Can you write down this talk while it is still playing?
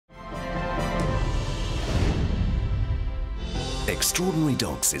Extraordinary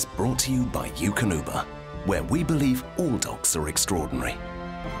Dogs is brought to you by Eukanuba, where we believe all dogs are extraordinary.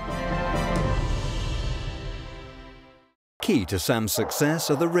 Key to Sam's success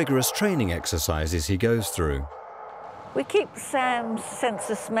are the rigorous training exercises he goes through. We keep Sam's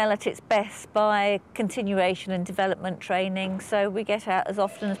sense of smell at its best by continuation and development training, so we get out as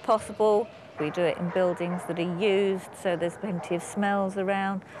often as possible. We do it in buildings that are used, so there's plenty of smells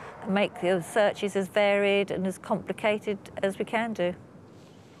around, and make the searches as varied and as complicated as we can do.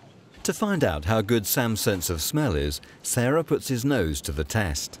 To find out how good Sam's sense of smell is, Sarah puts his nose to the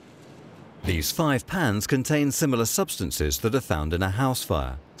test. These 5 pans contain similar substances that are found in a house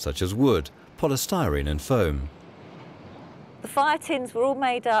fire, such as wood, polystyrene and foam. The fire tins were all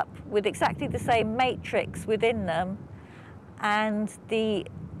made up with exactly the same matrix within them, and the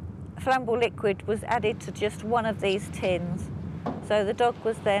flammable liquid was added to just one of these tins. So the dog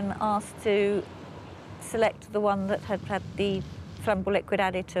was then asked to select the one that had had the flammable liquid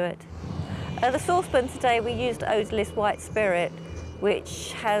added to it. The saucepan today, we used odourless white spirit,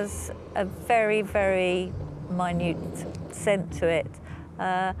 which has a very, very minute scent to it.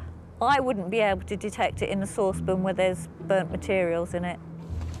 I wouldn't be able to detect it in a saucepan where there's burnt materials in it.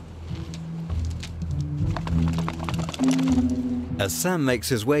 As Sam makes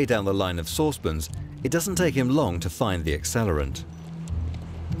his way down the line of saucepans, it doesn't take him long to find the accelerant.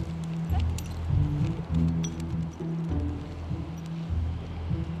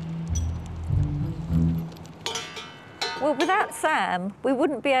 Well, without Sam, we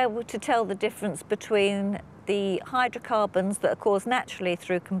wouldn't be able to tell the difference between the hydrocarbons that are caused naturally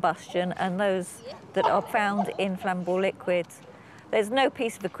through combustion and those that are found in flammable liquids. There's no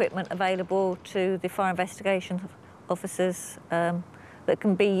piece of equipment available to the fire investigation officers that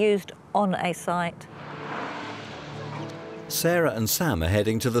can be used on a site. Sarah and Sam are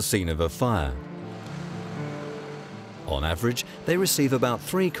heading to the scene of a fire. On average, they receive about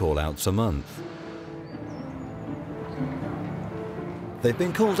 3 call-outs a month. They've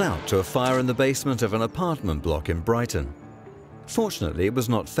been called out to a fire in the basement of an apartment block in Brighton. Fortunately, it was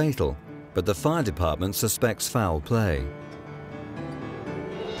not fatal, but the fire department suspects foul play.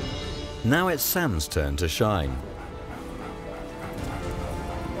 Now it's Sam's turn to shine.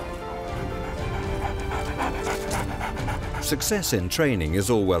 Success in training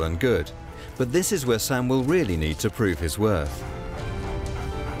is all well and good, but this is where Sam will really need to prove his worth.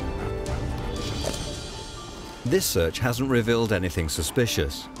 This search hasn't revealed anything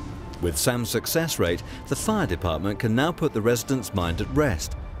suspicious. With Sam's success rate, the fire department can now put the residents' mind at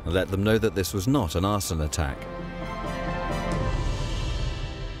rest and let them know that this was not an arson attack.